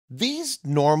These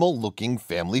normal-looking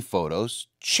family photos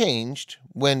changed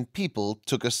when people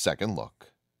took a second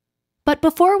look. But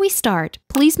before we start,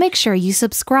 please make sure you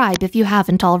subscribe if you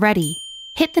haven't already.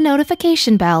 Hit the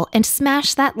notification bell and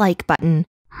smash that like button.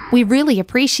 We really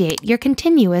appreciate your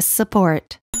continuous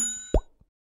support.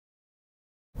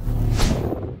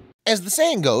 As the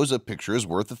saying goes, a picture is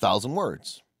worth 1,000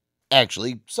 words.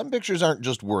 Actually, some pictures aren't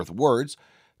just worth words,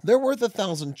 they're worth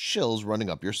 1,000 chills running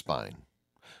up your spine.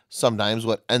 Sometimes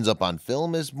what ends up on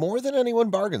film is more than anyone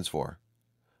bargains for.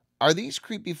 Are these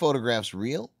creepy photographs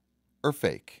real or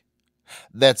fake?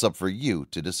 That's up for you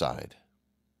to decide.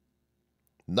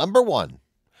 Number 1.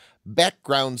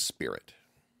 Background Spirit.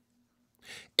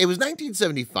 It was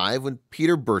 1975 when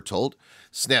Peter Berthold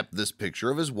snapped this picture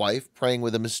of his wife praying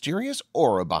with a mysterious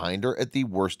aura behind her at the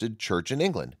Worsted Church in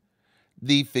England.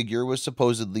 The figure was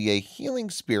supposedly a healing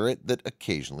spirit that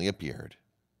occasionally appeared.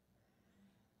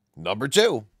 Number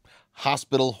 2.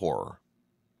 Hospital Horror.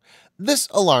 This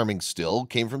alarming still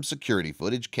came from security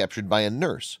footage captured by a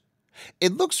nurse.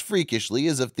 It looks freakishly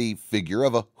as if the figure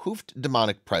of a hoofed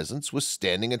demonic presence was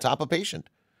standing atop a patient.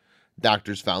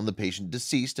 Doctors found the patient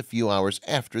deceased a few hours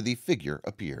after the figure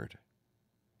appeared.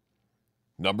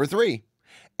 Number 3.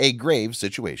 A grave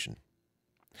situation.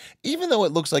 Even though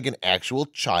it looks like an actual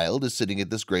child is sitting at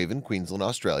this grave in Queensland,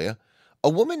 Australia, a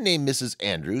woman named Mrs.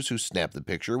 Andrews who snapped the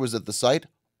picture was at the site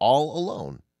all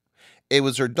alone. It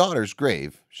was her daughter's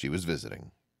grave she was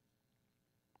visiting.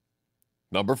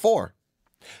 Number 4.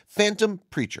 Phantom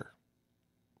Preacher.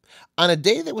 On a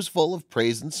day that was full of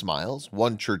praise and smiles,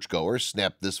 one churchgoer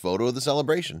snapped this photo of the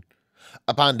celebration.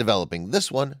 Upon developing this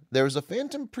one, there was a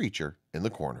phantom preacher in the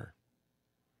corner.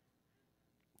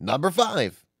 Number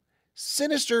 5.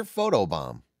 Sinister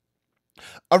Photobomb.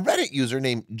 A Reddit user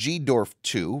named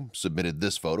gdorf2 submitted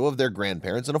this photo of their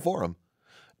grandparents in a forum.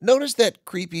 Notice that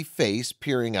creepy face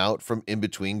peering out from in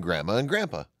between Grandma and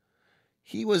Grandpa.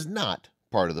 He was not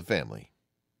part of the family.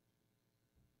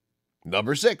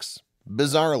 Number 6.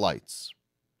 Bizarre Lights.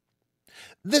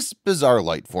 This bizarre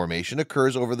light formation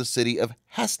occurs over the city of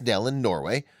Hesdal in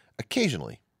Norway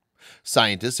occasionally.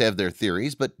 Scientists have their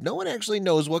theories, but no one actually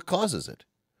knows what causes it.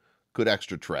 Could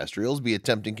extraterrestrials be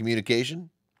attempting communication?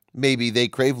 Maybe they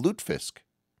crave lutefisk.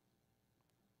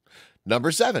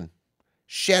 Number 7.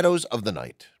 Shadows of the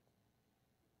Night.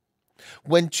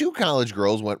 When two college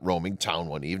girls went roaming town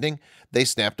one evening, they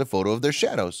snapped a photo of their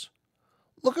shadows.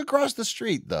 Look across the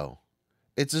street, though.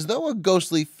 It's as though a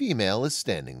ghostly female is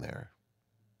standing there.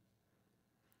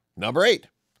 Number 8.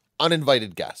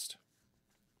 Uninvited Guest.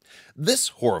 This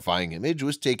horrifying image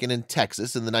was taken in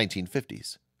Texas in the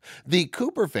 1950s. The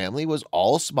Cooper family was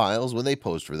all smiles when they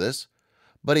posed for this,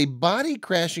 but a body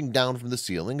crashing down from the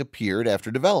ceiling appeared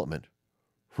after development.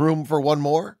 Room for one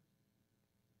more?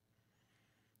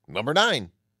 Number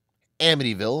 9.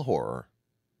 Amityville Horror.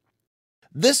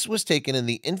 This was taken in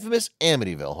the infamous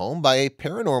Amityville home by a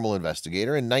paranormal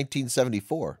investigator in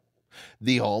 1974.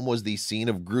 The home was the scene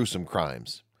of gruesome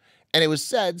crimes, and it was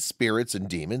said spirits and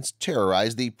demons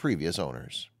terrorized the previous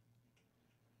owners.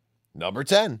 Number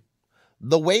 10.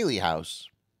 The Whaley House.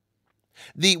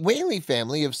 The Whaley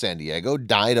family of San Diego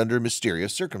died under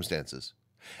mysterious circumstances,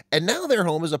 and now their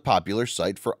home is a popular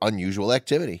site for unusual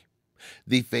activity.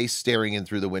 The face staring in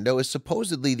through the window is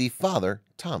supposedly the father,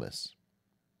 Thomas.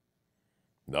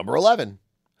 Number 11.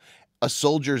 A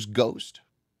Soldier's Ghost.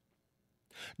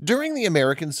 During the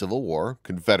American Civil War,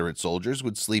 Confederate soldiers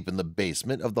would sleep in the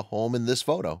basement of the home in this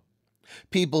photo.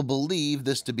 People believe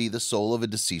this to be the soul of a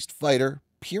deceased fighter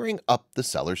peering up the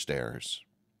cellar stairs.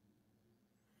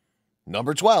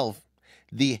 Number 12.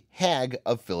 The Hag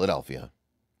of Philadelphia.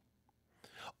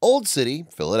 Old City,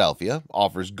 Philadelphia,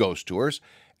 offers ghost tours,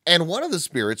 and one of the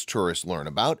spirits tourists learn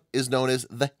about is known as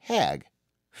the Hag.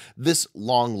 This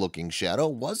long-looking shadow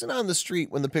wasn't on the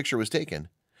street when the picture was taken.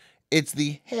 It's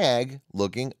the Hag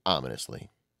looking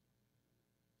ominously.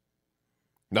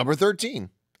 Number 13.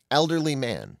 Elderly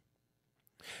Man.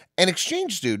 An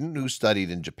exchange student who studied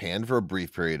in Japan for a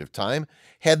brief period of time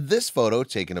had this photo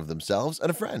taken of themselves and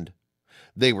a friend.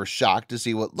 They were shocked to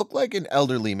see what looked like an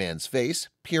elderly man's face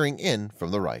peering in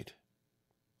from the right.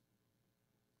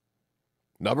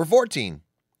 Number 14.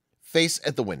 Face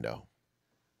at the Window.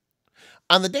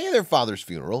 On the day of their father's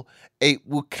funeral, a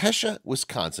Waukesha,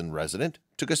 Wisconsin resident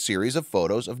took a series of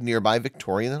photos of nearby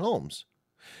Victorian homes.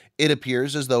 It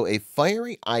appears as though a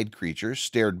fiery-eyed creature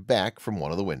stared back from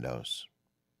one of the windows.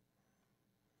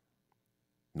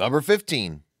 Number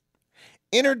 15.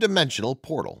 Interdimensional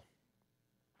Portal.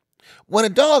 When a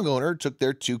dog owner took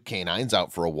their two canines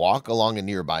out for a walk along a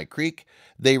nearby creek,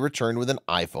 they returned with an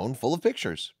iPhone full of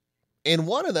pictures. In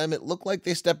one of them, it looked like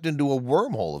they stepped into a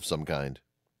wormhole of some kind.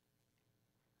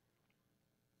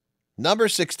 Number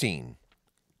 16.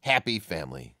 Happy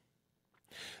family.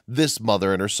 This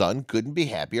mother and her son couldn't be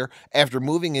happier after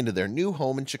moving into their new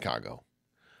home in Chicago.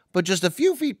 But just a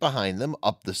few feet behind them,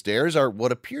 up the stairs, are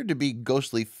what appeared to be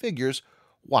ghostly figures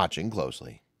watching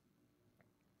closely.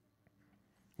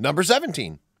 Number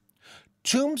 17.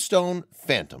 Tombstone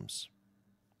Phantoms.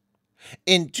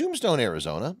 In Tombstone,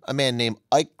 Arizona, a man named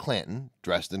Ike Clanton,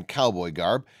 dressed in cowboy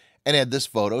garb, and had this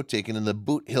photo taken in the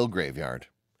Boot Hill graveyard.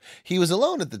 He was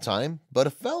alone at the time, but a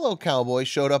fellow cowboy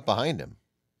showed up behind him.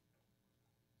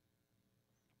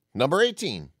 Number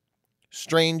 18.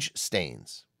 Strange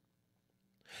Stains.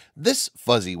 This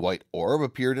fuzzy white orb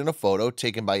appeared in a photo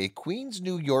taken by a Queens,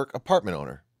 New York apartment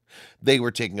owner. They were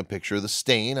taking a picture of the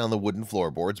stain on the wooden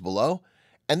floorboards below,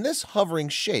 and this hovering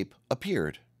shape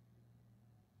appeared.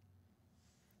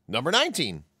 Number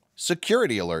 19.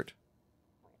 Security Alert.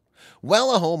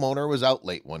 While a homeowner was out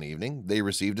late one evening, they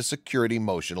received a security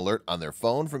motion alert on their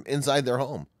phone from inside their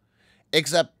home.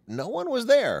 Except no one was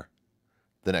there.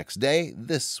 The next day,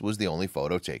 this was the only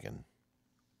photo taken.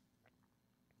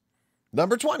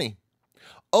 Number 20.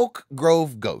 Oak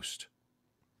Grove Ghost.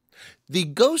 The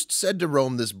ghost said to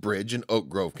roam this bridge in Oak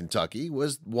Grove, Kentucky,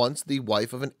 was once the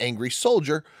wife of an angry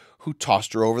soldier who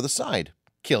tossed her over the side,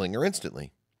 killing her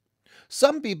instantly.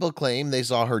 Some people claim they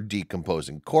saw her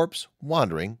decomposing corpse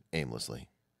wandering aimlessly.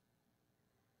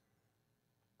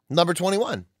 Number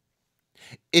 21.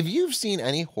 If you've seen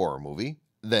any horror movie,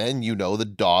 then you know the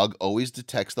dog always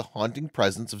detects the haunting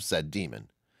presence of said demon.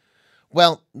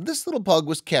 Well, this little pug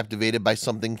was captivated by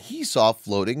something he saw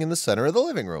floating in the center of the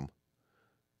living room.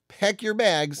 Pack your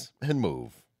bags and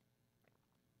move.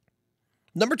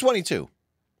 Number 22.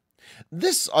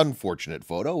 This unfortunate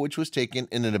photo, which was taken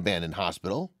in an abandoned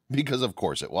hospital, because of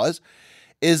course it was,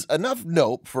 is enough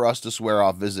note for us to swear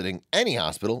off visiting any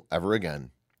hospital ever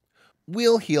again.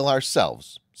 We'll heal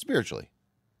ourselves spiritually.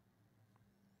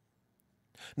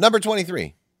 Number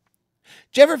 23.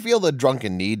 Did you ever feel the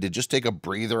drunken need to just take a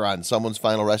breather on someone's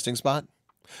final resting spot?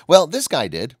 Well, this guy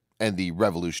did, and the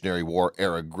Revolutionary War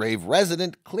era grave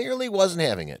resident clearly wasn't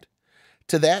having it.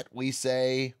 To that we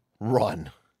say,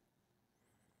 run.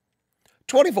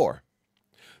 24.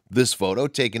 This photo,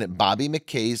 taken at Bobby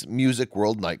McKay's Music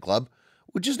World nightclub,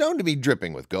 which is known to be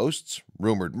dripping with ghosts,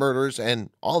 rumored murders, and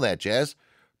all that jazz,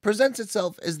 presents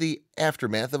itself as the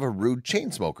aftermath of a rude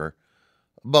chain smoker.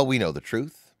 But we know the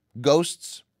truth.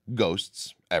 Ghosts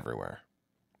everywhere.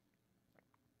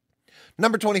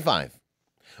 Number 25.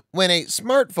 When a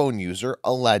smartphone user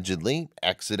allegedly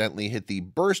accidentally hit the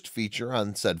burst feature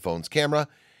on said phone's camera,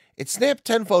 it snapped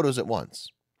 10 photos at once.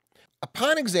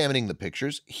 Upon examining the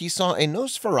pictures, he saw a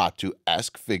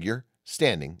Nosferatu-esque figure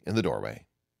standing in the doorway.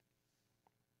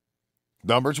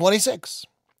 Number 26.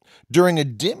 During a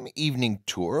dim evening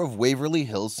tour of Waverly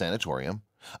Hills Sanatorium,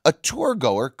 a tour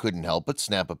goer couldn't help but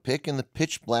snap a pic in the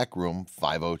pitch black room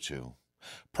 502,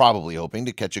 probably hoping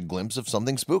to catch a glimpse of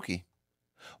something spooky.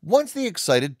 Once the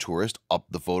excited tourist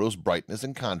upped the photo's brightness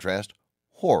and contrast,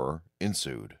 horror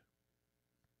ensued.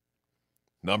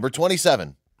 Number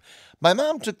 27. My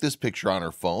mom took this picture on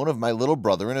her phone of my little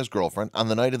brother and his girlfriend on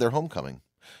the night of their homecoming,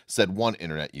 said one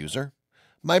internet user.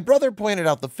 My brother pointed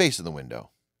out the face in the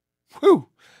window. Whew,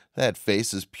 that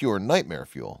face is pure nightmare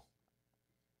fuel.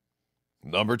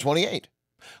 Number 28.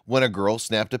 When a girl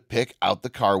snapped a pic out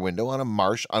the car window on a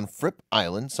marsh on Fripp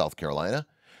Island, South Carolina,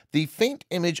 the faint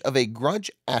image of a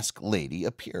grudge-esque lady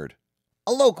appeared.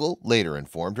 A local later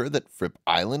informed her that Fripp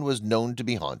Island was known to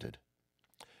be haunted.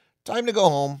 Time to go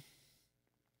home.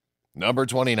 Number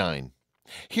 29.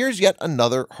 Here's yet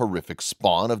another horrific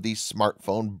spawn of the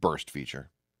smartphone burst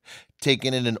feature.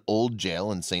 Taken in an old jail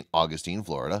in St. Augustine,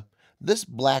 Florida, this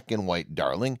black and white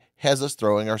darling has us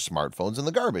throwing our smartphones in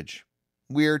the garbage.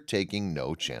 We're taking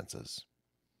no chances.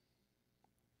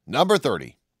 Number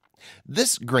 30.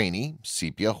 This grainy,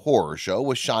 sepia horror show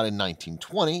was shot in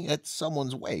 1920 at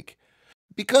someone's wake.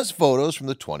 Because photos from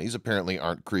the 20s apparently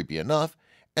aren't creepy enough,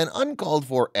 an uncalled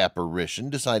for apparition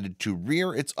decided to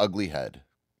rear its ugly head.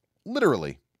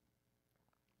 Literally.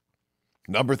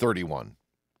 Number 31.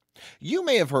 You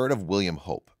may have heard of William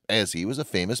Hope, as he was a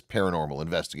famous paranormal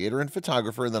investigator and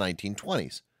photographer in the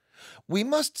 1920s. We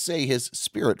must say his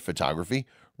spirit photography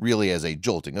really has a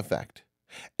jolting effect.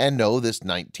 And no, this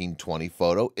 1920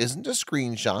 photo isn't a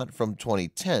screenshot from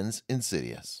 2010's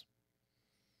Insidious.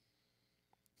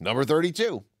 Number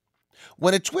 32.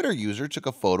 When a Twitter user took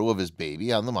a photo of his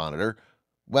baby on the monitor,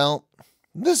 well,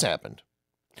 this happened.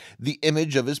 The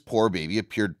image of his poor baby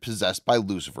appeared possessed by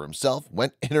Lucifer himself,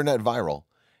 went internet viral,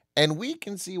 and we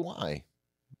can see why.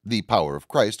 The power of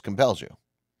Christ compels you.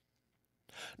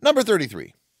 Number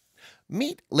 33.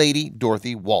 Meet Lady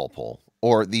Dorothy Walpole,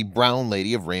 or the Brown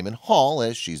Lady of Raymond Hall,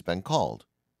 as she's been called.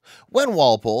 When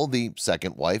Walpole, the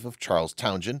second wife of Charles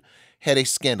Townshend, had a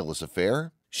scandalous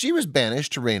affair, she was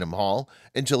banished to Raynham Hall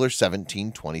until her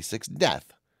 1726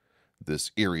 death.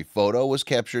 This eerie photo was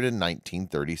captured in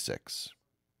 1936.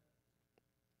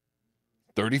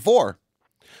 34.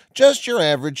 Just your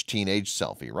average teenage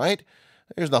selfie, right?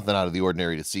 There's nothing out of the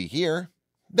ordinary to see here.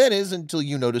 That is, until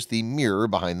you notice the mirror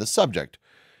behind the subject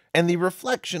and the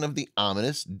reflection of the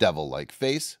ominous, devil-like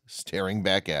face staring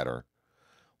back at her.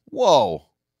 Whoa!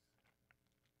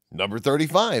 Number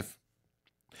 35.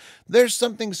 There's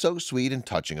something so sweet and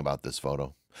touching about this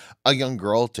photo. A young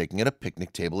girl taking at a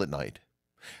picnic table at night.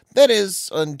 That is,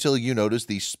 until you notice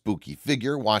the spooky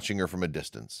figure watching her from a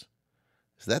distance.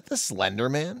 Is that the Slender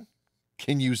Man?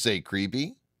 Can you say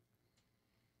creepy?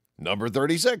 Number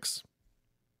 36.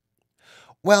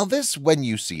 While this when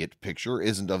you see it picture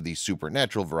isn't of the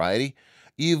supernatural variety,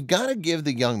 you've got to give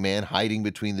the young man hiding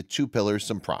between the two pillars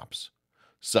some props.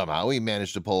 Somehow he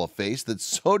managed to pull a face that's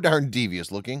so darn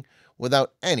devious looking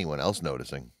without anyone else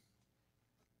noticing.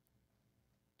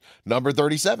 Number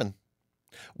 37.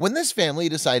 When this family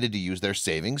decided to use their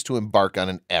savings to embark on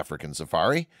an African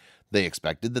safari, they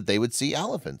expected that they would see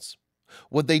elephants.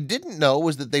 What they didn't know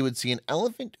was that they would see an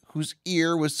elephant whose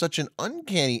ear was such an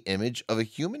uncanny image of a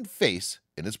human face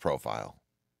in its profile.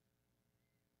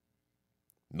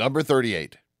 Number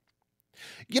 38.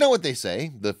 You know what they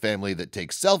say, the family that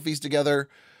takes selfies together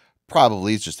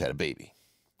probably has just had a baby.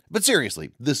 But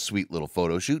seriously, this sweet little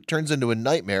photo shoot turns into a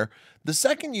nightmare the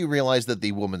second you realize that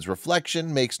the woman's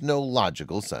reflection makes no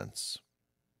logical sense.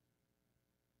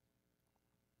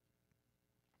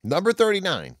 Number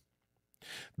 39.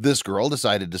 This girl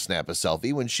decided to snap a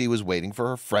selfie when she was waiting for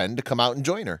her friend to come out and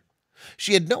join her.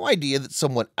 She had no idea that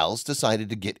someone else decided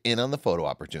to get in on the photo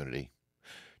opportunity.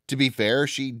 To be fair,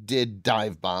 she did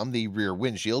dive bomb the rear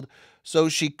windshield, so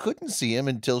she couldn't see him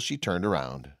until she turned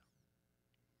around.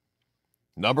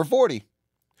 Number 40.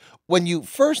 When you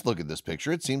first look at this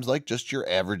picture, it seems like just your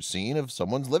average scene of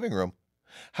someone's living room.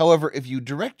 However, if you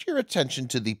direct your attention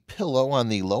to the pillow on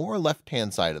the lower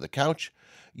left-hand side of the couch,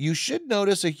 you should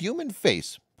notice a human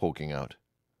face poking out.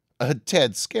 A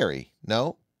tad scary,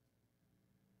 no?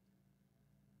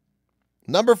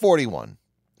 Number 41.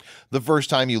 The first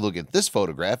time you look at this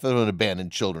photograph of an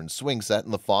abandoned children's swing set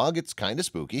in the fog, it's kind of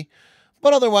spooky,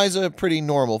 but otherwise a pretty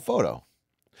normal photo.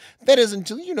 That is,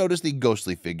 until you notice the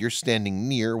ghostly figure standing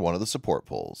near one of the support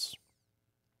poles.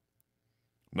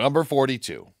 Number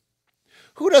 42.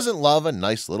 Who doesn't love a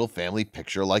nice little family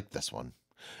picture like this one?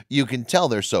 You can tell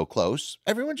they're so close,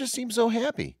 everyone just seems so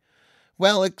happy.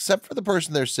 Well, except for the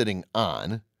person they're sitting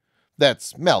on.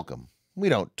 That's Malcolm. We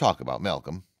don't talk about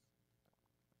Malcolm.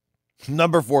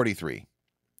 Number 43.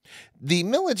 The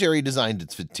military designed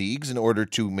its fatigues in order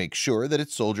to make sure that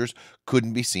its soldiers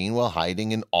couldn't be seen while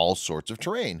hiding in all sorts of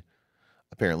terrain.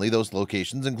 Apparently, those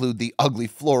locations include the ugly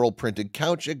floral printed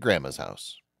couch at Grandma's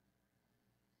house.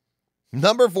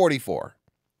 Number 44.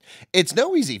 It's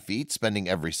no easy feat spending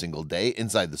every single day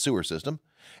inside the sewer system,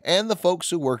 and the folks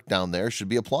who work down there should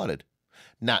be applauded.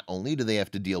 Not only do they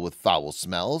have to deal with foul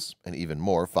smells and even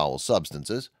more foul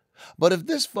substances, but if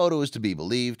this photo is to be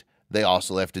believed, they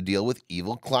also have to deal with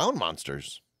evil clown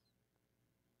monsters.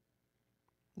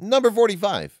 Number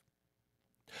 45.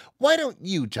 Why don't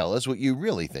you tell us what you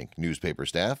really think, newspaper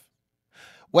staff?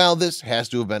 Well, this has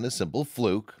to have been a simple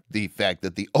fluke. The fact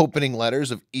that the opening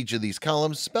letters of each of these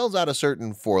columns spells out a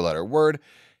certain four-letter word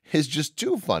is just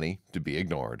too funny to be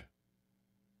ignored.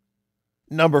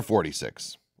 Number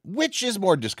 46. Which is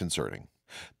more disconcerting?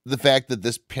 The fact that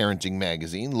this parenting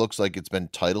magazine looks like it's been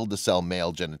titled to sell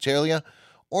male genitalia,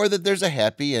 or that there's a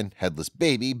happy and headless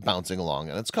baby bouncing along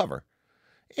on its cover.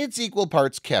 It's equal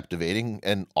parts captivating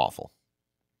and awful.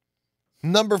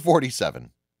 Number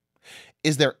 47.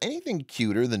 Is there anything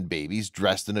cuter than babies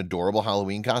dressed in adorable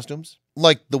Halloween costumes?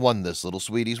 Like the one this little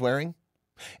sweetie's wearing?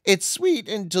 It's sweet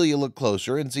until you look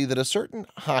closer and see that a certain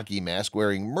hockey mask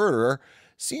wearing murderer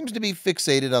seems to be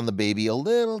fixated on the baby a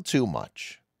little too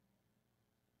much.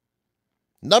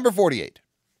 Number 48.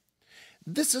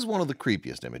 This is one of the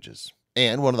creepiest images,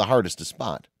 and one of the hardest to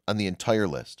spot on the entire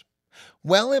list.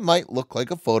 While it might look like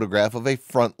a photograph of a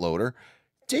front loader,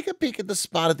 take a peek at the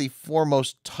spot at the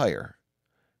foremost tire.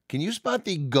 Can you spot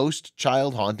the ghost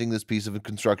child haunting this piece of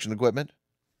construction equipment?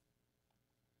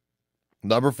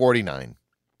 Number 49.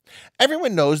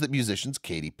 Everyone knows that musicians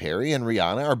Katy Perry and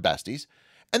Rihanna are besties,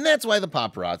 and that's why the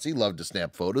paparazzi love to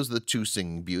snap photos of the two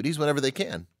singing beauties whenever they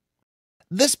can.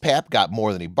 This pap got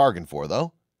more than he bargained for,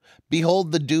 though.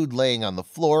 Behold the dude laying on the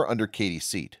floor under Katy's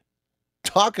seat.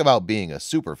 Talk about being a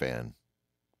superfan.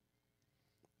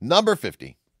 Number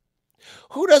 50.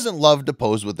 Who doesn't love to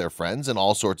pose with their friends in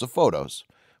all sorts of photos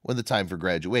when the time for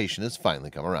graduation has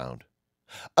finally come around?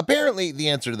 Apparently, the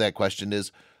answer to that question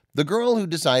is the girl who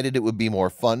decided it would be more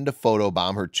fun to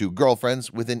photobomb her two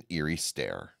girlfriends with an eerie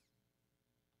stare.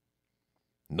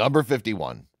 Number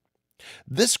 51.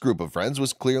 This group of friends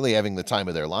was clearly having the time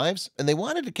of their lives, and they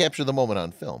wanted to capture the moment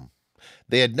on film.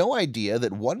 They had no idea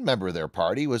that one member of their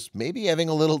party was maybe having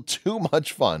a little too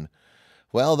much fun.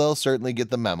 Well, they'll certainly get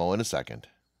the memo in a second.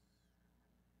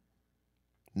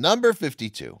 Number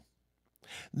 52.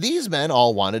 These men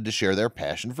all wanted to share their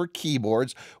passion for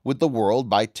keyboards with the world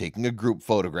by taking a group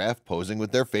photograph posing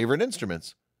with their favorite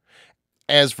instruments.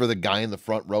 As for the guy in the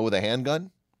front row with a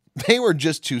handgun, they were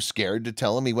just too scared to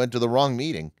tell him he went to the wrong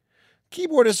meeting.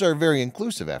 Keyboardists are very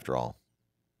inclusive after all.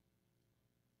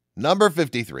 Number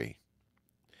 53.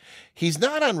 He's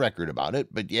not on record about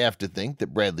it, but you have to think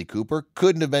that Bradley Cooper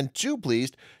couldn't have been too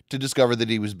pleased to discover that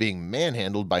he was being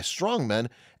manhandled by strongmen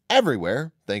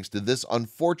everywhere thanks to this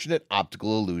unfortunate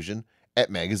optical illusion at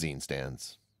magazine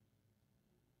stands.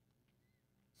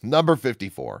 Number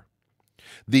 54.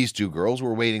 These two girls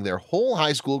were waiting their whole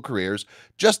high school careers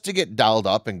just to get dolled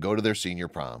up and go to their senior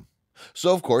prom.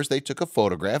 So of course they took a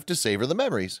photograph to savor the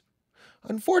memories.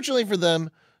 Unfortunately for them,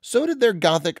 so did their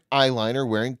gothic eyeliner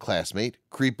wearing classmate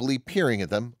creepily peering at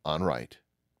them on right.